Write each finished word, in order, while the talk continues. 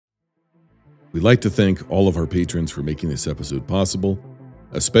We'd like to thank all of our patrons for making this episode possible,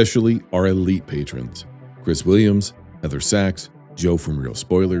 especially our elite patrons, Chris Williams, Heather Sachs, Joe from Real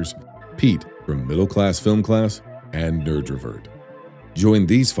Spoilers, Pete from Middle Class Film Class, and Nerdrovert. Join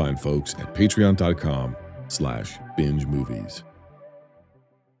these fine folks at patreon.com/binge movies.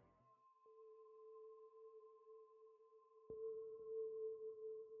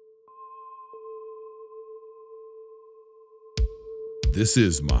 This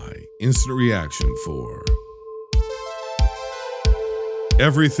is my instant reaction for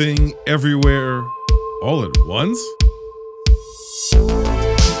Everything, Everywhere, All at Once?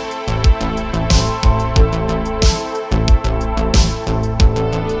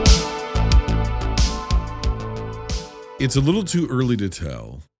 It's a little too early to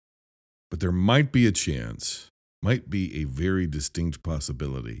tell, but there might be a chance, might be a very distinct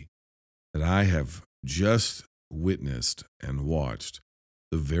possibility that I have just witnessed and watched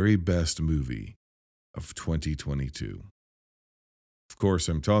the very best movie of 2022. Of course,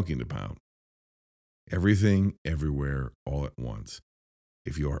 I'm talking about Everything, Everywhere, All at Once.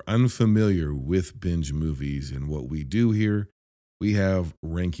 If you are unfamiliar with binge movies and what we do here, we have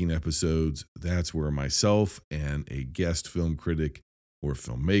ranking episodes. That's where myself and a guest film critic or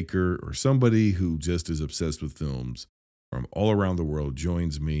filmmaker or somebody who just is obsessed with films from all around the world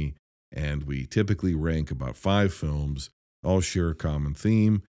joins me, and we typically rank about 5 films, all share a common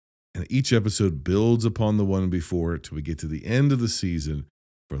theme, and each episode builds upon the one before it till we get to the end of the season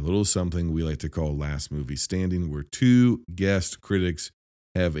for a little something we like to call Last Movie Standing, where 2 guest critics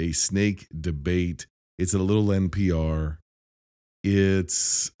have a snake debate. It's a little NPR.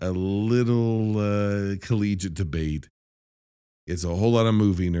 It's a little collegiate debate. It's a whole lot of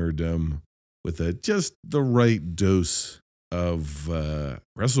movie nerddom with just the right dose of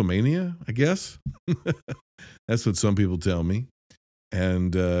WrestleMania, I guess. That's what some people tell me.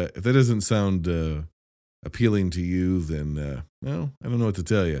 And if that doesn't sound appealing to you, then, well, I don't know what to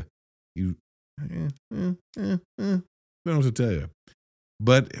tell you. I don't know what to tell you.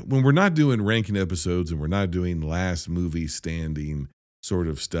 But when we're not doing ranking episodes and we're not doing Last Movie Standing sort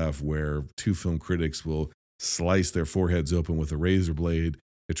of stuff where 2 film critics will slice their foreheads open with a razor blade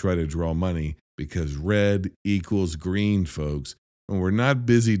to try to draw money because red equals green, folks. When we're not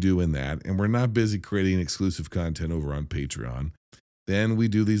busy doing that and we're not busy creating exclusive content over on Patreon, then we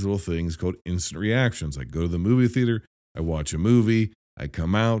do these little things called instant reactions. I go to the movie theater, I watch a movie, I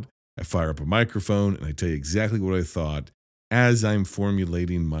come out, I fire up a microphone, and I tell you exactly what I thought as I'm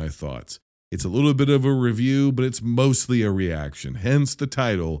formulating my thoughts. It's a little bit of a review, but it's mostly a reaction, hence the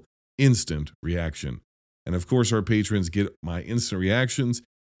title, Instant Reaction. And of course, our patrons get my instant reactions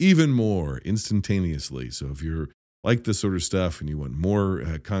even more instantaneously. So if you're like this sort of stuff and you want more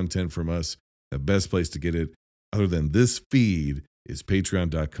content from us, the best place to get it, other than this feed, is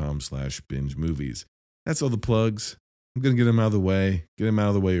patreon.com/binge movies. That's all the plugs. I'm going to get them out of the way,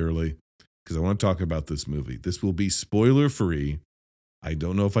 early, because I want to talk about this movie. This will be spoiler free. I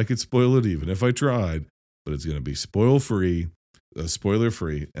don't know if I could spoil it even if I tried, but it's going to be spoiler free,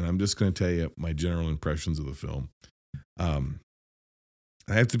 and I'm just going to tell you my general impressions of the film. I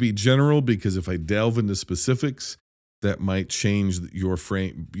have to be general because if I delve into specifics, that might change your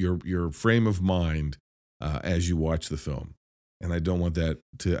frame of mind as you watch the film. And I don't want that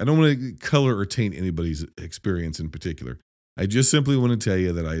I don't want to color or taint anybody's experience in particular. I just simply want to tell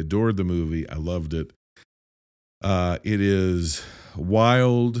you that I adored the movie. I loved it. It is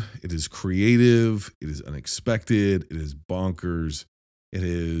wild. It is creative. It is unexpected. It is bonkers. It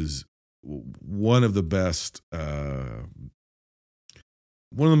is one of the best, one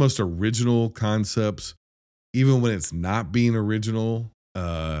of the most original concepts, even when it's not being original.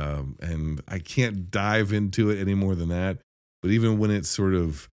 And I can't dive into it any more than that. But even when it's sort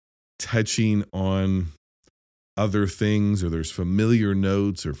of touching on other things, or there's familiar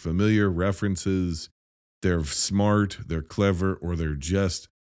notes or familiar references, they're smart, they're clever, or they're just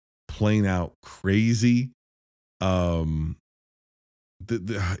plain out crazy. It's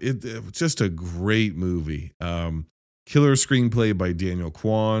just a great movie. Killer screenplay by Daniel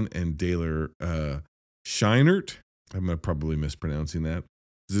Kwan and Taylor Scheinert. I'm probably mispronouncing that.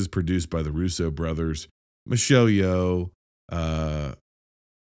 This is produced by the Russo brothers, Michelle Yeoh,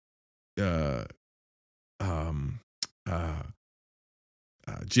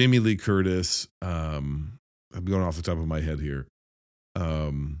 Jamie Lee Curtis. I'm going off the top of my head here.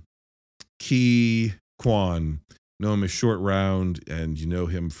 Ke Quan, know him as Short Round, and you know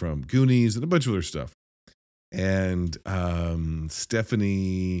him from Goonies and a bunch of other stuff. And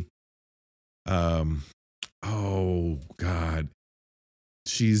Stephanie, oh God,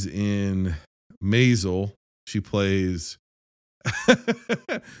 she's in Maisel. She plays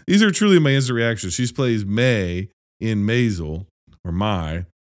These are truly my instant reactions. She plays May in Maisel, or Mai.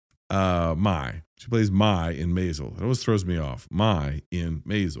 Mai. She plays Mai in Maisel. It always throws me off. Mai in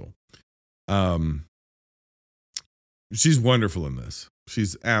Maisel. Um, she's wonderful in this.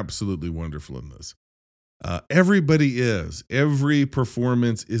 She's absolutely wonderful in this. Everybody is. Every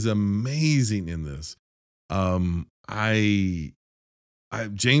performance is amazing in this. I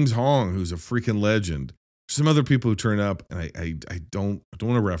James Hong, who's a freaking legend. Some other people who turn up, and I don't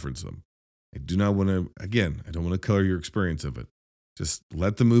want to reference them. I do not want to. Again, I don't want to color your experience of it. Just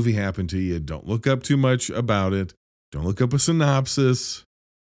let the movie happen to you. Don't look up too much about it. Don't look up a synopsis.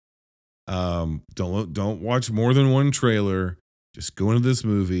 Don't watch more than one trailer. Just go into this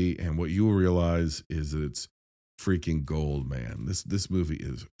movie, and what you will realize is that it's freaking gold, man. This movie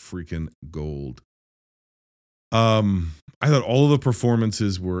is freaking gold. I thought all of the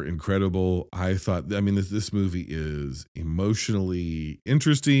performances were incredible. I thought, I mean, this movie is emotionally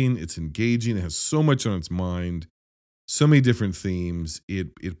interesting. It's engaging. It has so much on its mind, so many different themes.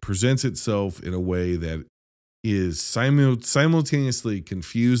 It presents itself in a way that is simultaneously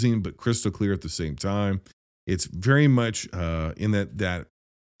confusing but crystal clear at the same time. It's very much in that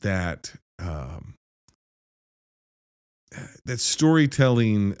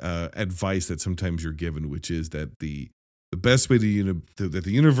storytelling advice that sometimes you're given, which is that the best way that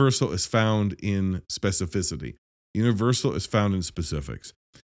the universal is found in specificity. Universal is found in specifics.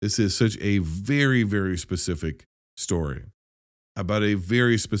 This is such a very, very specific story about a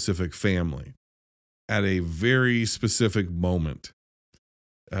very specific family at a very specific moment,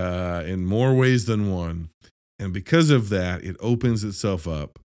 in more ways than one. And because of that, it opens itself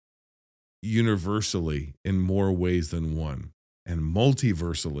up universally in more ways than one, and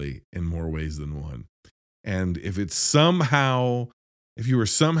multiversally in more ways than one. And if you were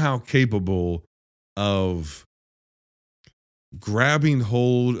somehow capable of grabbing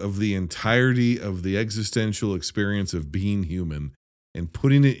hold of the entirety of the existential experience of being human and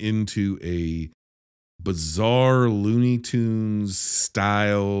putting it into a bizarre Looney Tunes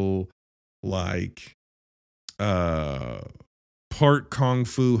style, like part Kung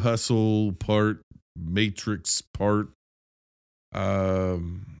Fu Hustle, part Matrix, part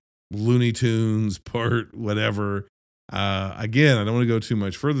Looney Tunes, part whatever. Again, I don't want to go too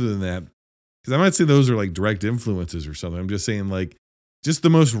much further than that, because I might say those are like direct influences or something. I'm just saying, like, just the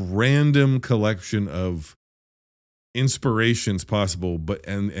most random collection of inspirations possible, but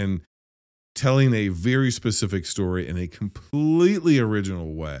and telling a very specific story in a completely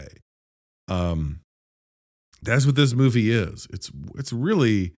original way. That's what this movie is. It's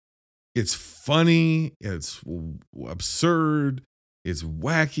funny, it's absurd, it's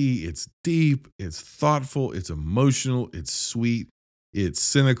wacky, it's deep, it's thoughtful, it's emotional, it's sweet, it's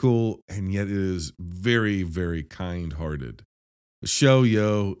cynical, and yet it is very, very kind-hearted. Michelle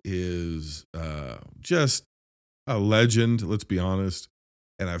Yeoh is just a legend, let's be honest.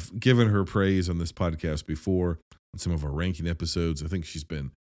 And I've given her praise on this podcast before on some of our ranking episodes. I think she's been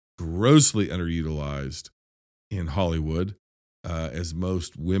grossly underutilized in Hollywood, as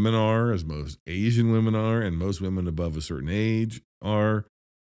most women are, as most Asian women are, and most women above a certain age are.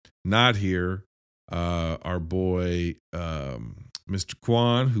 Not here. Our boy, Mr.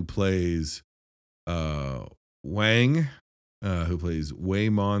 Kwan, who plays Wang, who plays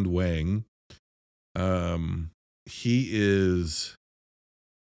Waymond Wang. He is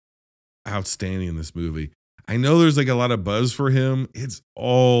outstanding in this movie. I know there's like a lot of buzz for him. It's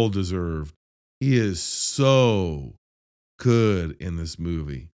all deserved. He is so good in this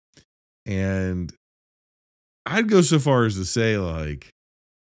movie. And I'd go so far as to say, like,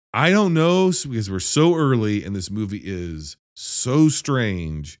 I don't know, because we're so early and this movie is so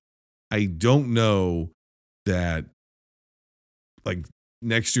strange. I don't know that, like,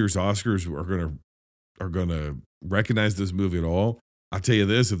 next year's Oscars are gonna recognize this movie at all. I'll tell you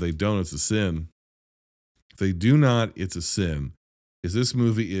this, if they don't, it's a sin. If they do not, it's a sin. Because this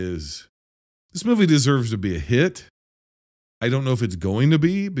movie deserves to be a hit. I don't know if it's going to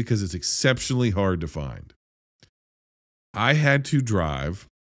be, because it's exceptionally hard to find. I had to drive.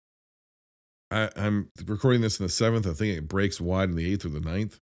 I'm recording this on the 7th. I think it breaks wide on the 8th or the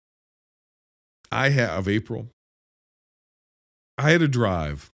 9th. Of April. I had to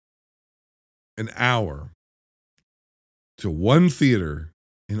drive an hour to one theater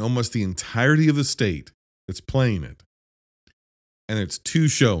in almost the entirety of the state that's playing it. And it's 2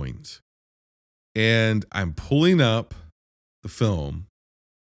 showings. And I'm pulling up the film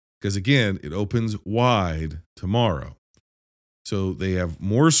because, again, it opens wide tomorrow. So they have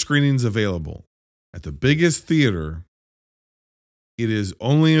more screenings available. At the biggest theater, it is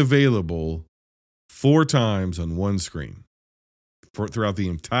only available 4 times on one screen. throughout the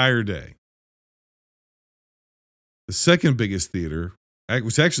entire day. The second biggest theater,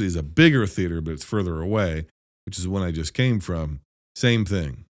 which actually is a bigger theater, but it's further away, which is the one I just came from, same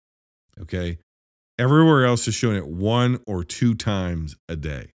thing. Okay. Everywhere else is showing it 1 or 2 times a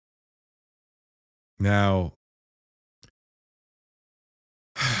day. Now,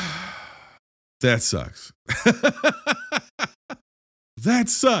 that sucks. That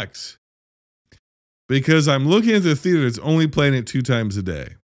sucks. Because I'm looking at the theater that's only playing it 2 times a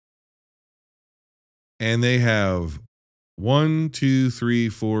day. And they have 1, 2, 3,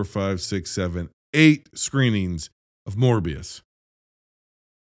 4, 5, 6, 7, 8 screenings of Morbius.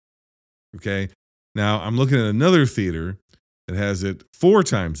 Okay. Now I'm looking at another theater that has it 4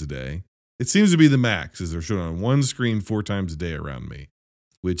 times a day. It seems to be the max, as they're showing on one screen 4 times a day around me,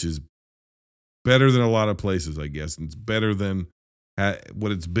 which is better than a lot of places, I guess. And it's better than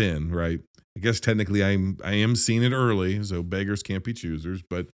what it's been, right? I guess technically I am seeing it early, so beggars can't be choosers,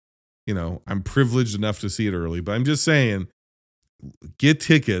 but you know, I'm privileged enough to see it early. But I'm just saying, get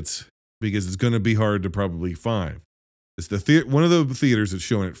tickets because it's going to be hard to probably find. It's one of the theaters that's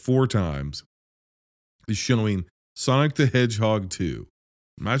showing it 4 times is showing Sonic the Hedgehog 2.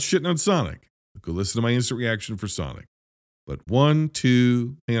 I'm not shitting on Sonic. Go listen to my instant reaction for Sonic. But 1,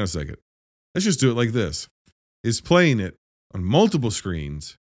 2, hang on a second. Let's just do it like this. It's playing it on multiple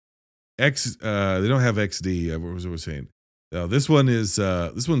screens. They don't have XD. What was I saying? This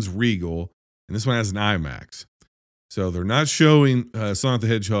one's Regal, and this one has an IMAX. So they're not showing Sonic the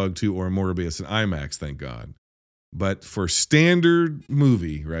Hedgehog 2 or Morbius in IMAX, thank God. But for standard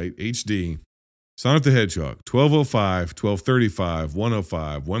movie, right, HD, Sonic the Hedgehog, 1205, 1235,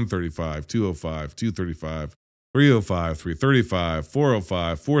 105, 135, 205, 235, 305, 335,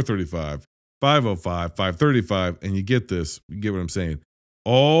 405, 435, 505, 535, and you get this, you get what I'm saying,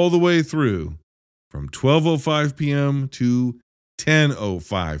 all the way through from 12:05 p.m. to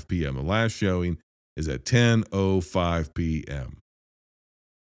 10:05 p.m. The last showing is at 10:05 p.m.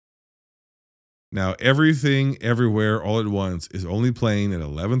 Now, Everything, Everywhere, All at Once is only playing at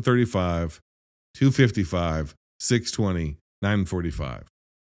 11:35, 2:55, 6:20, 9:45.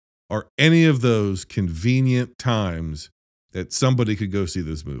 Are any of those convenient times that somebody could go see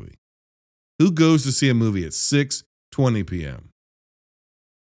this movie? Who goes to see a movie at 6:20 p.m.?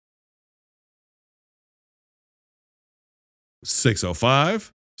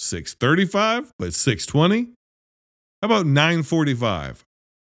 6:05, 6:35, but 6:20? How about 9:45?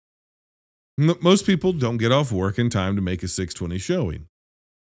 Most people don't get off work in time to make a 6:20 showing.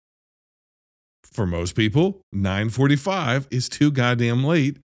 For most people, 9:45 is too goddamn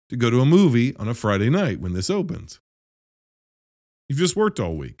late to go to a movie on a Friday night when this opens. You've just worked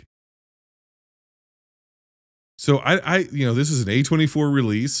all week. So this is an A24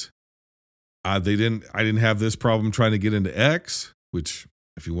 release. I didn't have this problem trying to get into X, which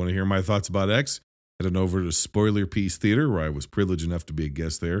if you want to hear my thoughts about X, head on over to Spoiler Piece Theater, where I was privileged enough to be a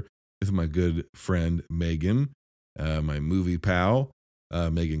guest there with my good friend Megan, my movie pal,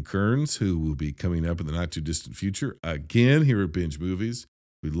 Megan Kearns, who will be coming up in the not too distant future again here at Binge Movies.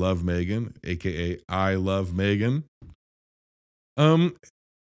 We love Megan, aka I love Megan.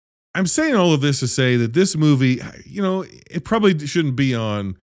 I'm saying all of this to say that this movie, it probably shouldn't be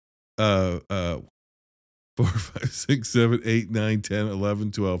on 4, 5, 6, 7, 8, 9, 10,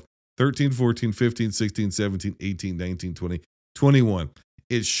 11, 12, 13, 14, 15, 16, 17, 18, 19, 20, 21.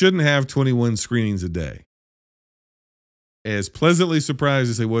 It shouldn't have 21 screenings a day. As pleasantly surprised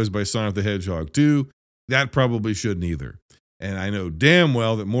as I was by Sonic the Hedgehog 2, that probably shouldn't either. And I know damn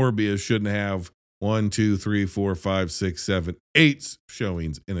well that Morbius shouldn't have 1, 2, 3, 4, 5, 6, 7, 8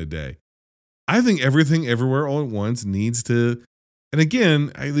 showings in a day. I think Everything, Everywhere, All at Once needs to, and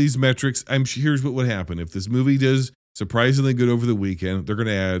again, these metrics, here's what would happen. If this movie does surprisingly good over the weekend, they're going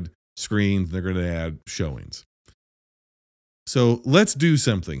to add screens, they're going to add showings. So let's do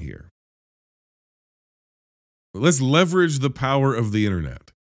something here. Let's leverage the power of the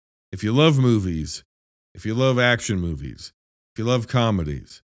internet. If you love movies, if you love action movies, if you love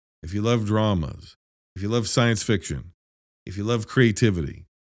comedies, if you love dramas, if you love science fiction, if you love creativity,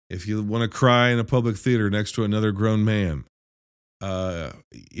 if you want to cry in a public theater next to another grown man,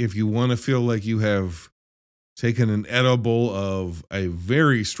 if you want to feel like you have taken an edible of a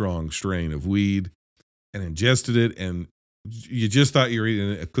very strong strain of weed and ingested it, and you just thought you were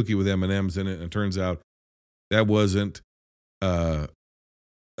eating a cookie with M&Ms in it, and it turns out that wasn't a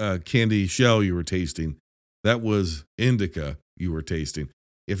candy shell you were tasting. That was indica you were tasting.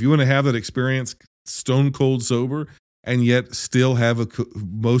 If you want to have that experience stone cold sober and yet still have a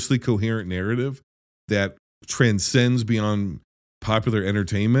mostly coherent narrative that transcends beyond popular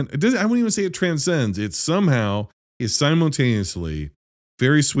entertainment, I wouldn't even say it transcends. It somehow is simultaneously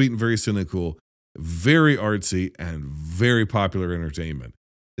very sweet and very cynical, very artsy, and very popular entertainment.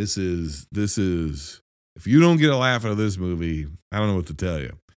 This is if you don't get a laugh out of this movie, I don't know what to tell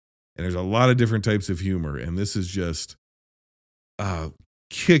you. And there's a lot of different types of humor, and this is just a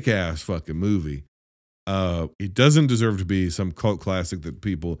kick-ass fucking movie. It doesn't deserve to be some cult classic that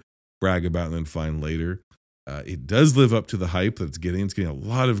people brag about and then find later. It does live up to the hype that it's getting. It's getting a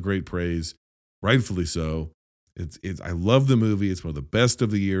lot of great praise, rightfully so. I love the movie. It's one of the best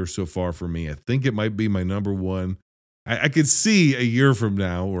of the year so far for me. I think it might be my number one. I could see a year from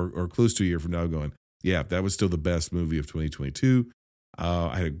now or close to a year from now going, yeah, that was still the best movie of 2022.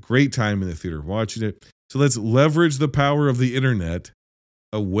 I had a great time in the theater watching it. So let's leverage the power of the internet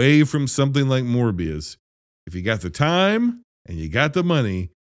away from something like Morbius. If you got the time and you got the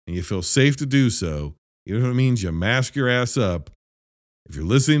money and you feel safe to do so, you know what it means? You mask your ass up. If you're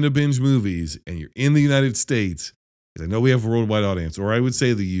listening to binge movies and you're in the United States, because I know we have a worldwide audience, or I would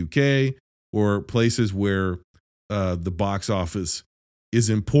say the UK or places where the box office is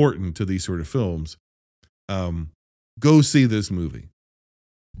important to these sort of films, go see this movie.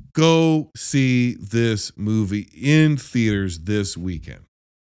 Go see this movie in theaters this weekend.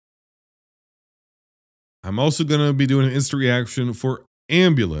 I'm also going to be doing an instant reaction for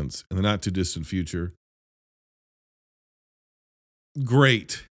Ambulance in the not too distant future.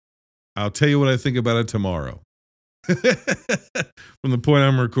 Great. I'll tell you what I think about it tomorrow. From the point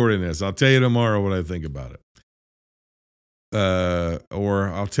I'm recording this, I'll tell you tomorrow what I think about it. Or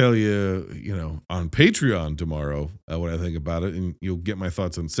I'll tell you, on Patreon tomorrow what I think about it, and you'll get my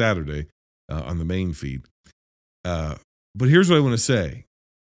thoughts on Saturday on the main feed. But here's what I want to say.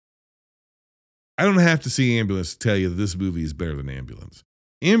 I don't have to see Ambulance to tell you that this movie is better than Ambulance.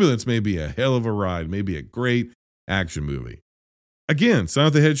 Ambulance may be a hell of a ride, maybe a great action movie. Again,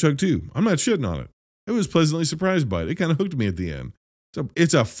 Sonic the Hedgehog 2. I'm not shitting on it. I was pleasantly surprised by it. It kind of hooked me at the end. So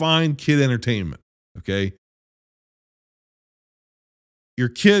it's a fine kid entertainment, okay? Your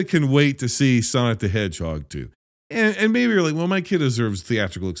kid can wait to see Sonic the Hedgehog 2. And maybe you're like, well, my kid deserves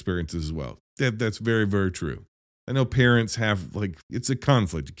theatrical experiences as well. That's very, very true. I know parents have, it's a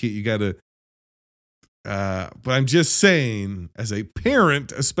conflict. You got to, but I'm just saying, as a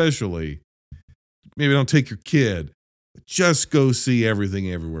parent especially, maybe don't take your kid. Just go see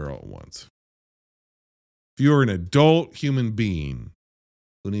Everything Everywhere All at Once. If you're an adult human being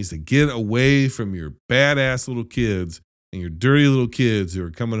who needs to get away from your badass little kids and your dirty little kids who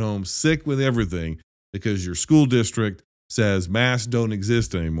are coming home sick with everything because your school district says masks don't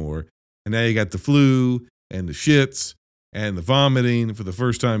exist anymore, and now you got the flu and the shits and the vomiting for the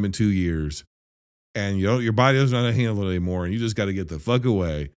first time in 2 years, and your body doesn't know how to handle it anymore, and you just got to get the fuck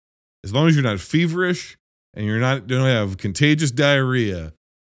away. As long as you're not feverish and don't have contagious diarrhea,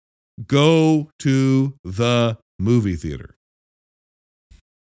 go to the movie theater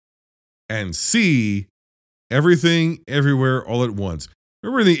and see Everything Everywhere All at Once.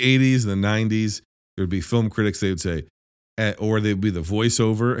 Remember in the 80s and the 90s, there would be film critics, they would say, or they'd be the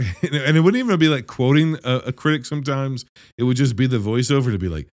voiceover, and it wouldn't even be like quoting a critic sometimes. It would just be the voiceover to be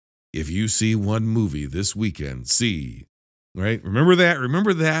like, if you see one movie this weekend, see. Right? Remember that?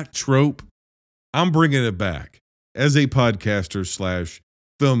 Remember that trope? I'm bringing it back as a podcaster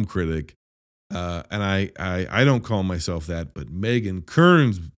 / film critic, and I don't call myself that, but Megan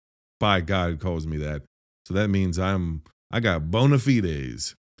Kearns, by God, calls me that. So that means I got bona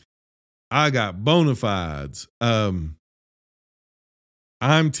fides. I got bona fides. I'm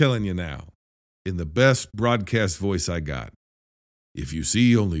telling you now, in the best broadcast voice I got, if you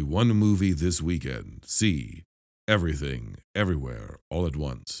see only one movie this weekend, see Everything Everywhere All at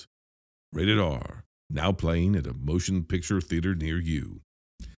Once. Rated R. Now playing at a motion picture theater near you.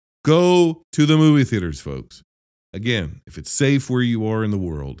 Go to the movie theaters, folks. Again, if it's safe where you are in the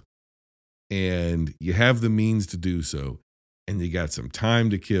world and you have the means to do so and you got some time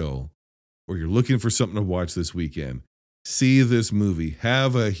to kill or you're looking for something to watch this weekend, see this movie.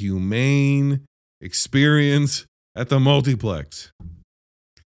 Have a humane experience at the multiplex.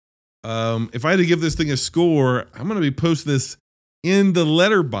 If I had to give this thing a score, I'm going to be posting this in the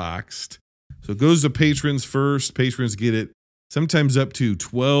Letterboxd. So it goes to patrons first. Patrons get it sometimes up to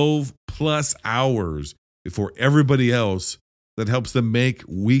 12 plus hours before everybody else that helps them make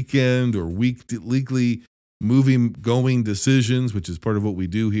weekend or weekly movie going decisions, which is part of what we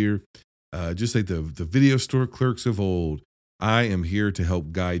do here. Just like the video store clerks of old, I am here to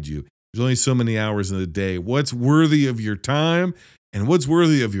help guide you. There's only so many hours in the day. What's worthy of your time and what's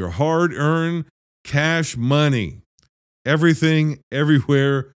worthy of your hard-earned cash money? Everything,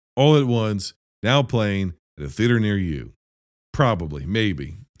 everywhere, all at once, now playing at a theater near you. Probably,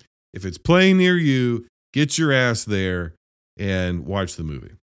 maybe. If it's playing near you, Get your ass there and watch the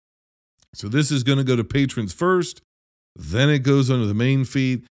movie. So this is going to go to patrons first. Then it goes onto the main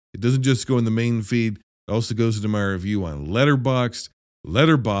feed. It doesn't just go in the main feed. It also goes into my review on Letterboxd,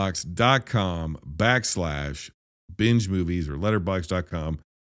 letterboxd.com/binge movies or letterboxd.com/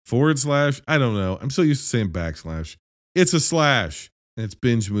 I don't know. I'm so used to saying backslash. It's a slash and it's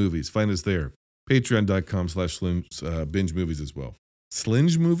binge movies. Find us there. Patreon.com/binge movies as well.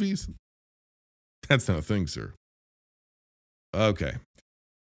 Slinge movies? That's not a thing, sir. Okay.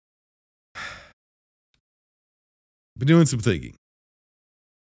 Been doing some thinking.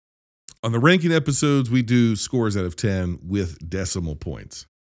 On the ranking episodes, we do scores out of 10 with decimal points.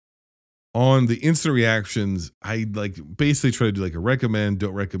 On the instant reactions, I basically try to do like a recommend,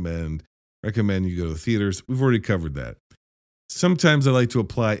 don't recommend, recommend you go to the theaters. We've already covered that. Sometimes I like to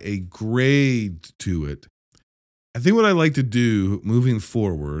apply a grade to it. I think what I like to do moving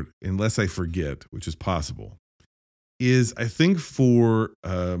forward, unless I forget, which is possible, is I think for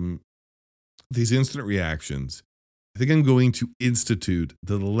these instant reactions, I think I'm going to institute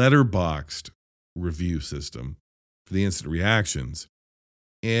the Letterboxd review system for the instant reactions.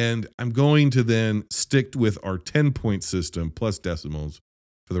 And I'm going to then stick with our 10-point system plus decimals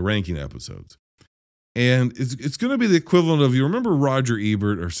for the ranking episodes. And it's going to be the equivalent of, you remember Roger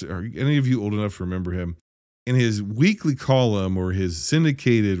Ebert, or are any of you old enough to remember him? In his weekly column or his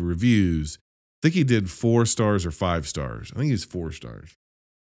syndicated reviews, I think he did 4 stars or 5 stars. I think he's 4 stars.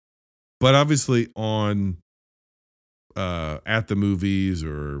 But obviously on at the movies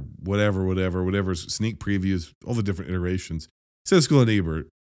or whatever, sneak previews, all the different iterations, Siskel and Ebert,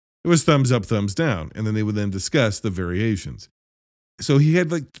 it was thumbs up, thumbs down. And then they would then discuss the variations. So he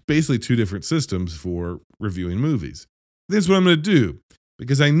had basically 2 different systems for reviewing movies. This is what I'm going to do,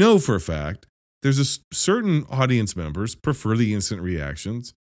 because I know for a fact there's a certain audience members prefer the instant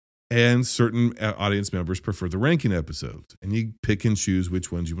reactions and certain audience members prefer the ranking episodes. And you pick and choose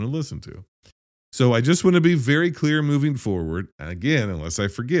which ones you want to listen to. So I just want to be very clear moving forward, again, unless I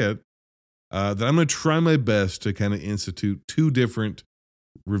forget, that I'm going to try my best to kind of institute 2 different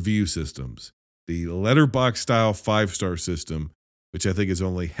review systems. The Letterboxd style 5-star system, which I think is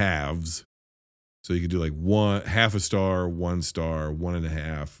only halves. So you can do half a star, 1 star,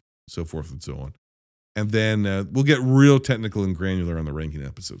 1.5, so forth and so on. And then we'll get real technical and granular on the ranking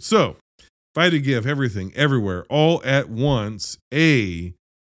episode. So if I had to give everything, everywhere, all at once, a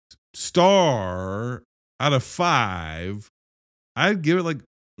star out of 5, I'd give it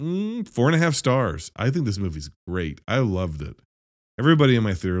 4.5 stars. I think this movie's great. I loved it. Everybody in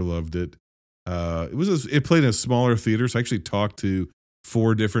my theater loved it. It played in a smaller theater, so I actually talked to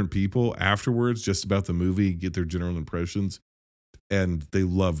 4 different people afterwards just about the movie, get their general impressions, and they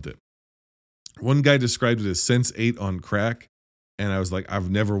loved it. One guy described it as Sense8 on crack, and I was like, I've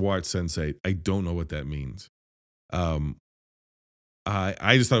never watched Sense8. I don't know what that means. I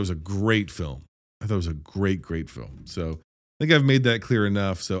just thought it was a great film. I thought it was a great, great film. So I think I've made that clear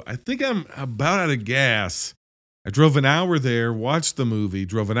enough. So I think I'm about out of gas. I drove an hour there, watched the movie,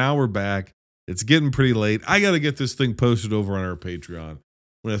 drove an hour back. It's getting pretty late. I got to get this thing posted over on our Patreon.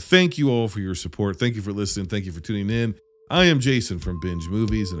 I want to thank you all for your support. Thank you for listening. Thank you for tuning in. I am Jason from Binge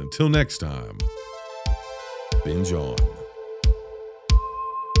Movies, and until next time, binge on.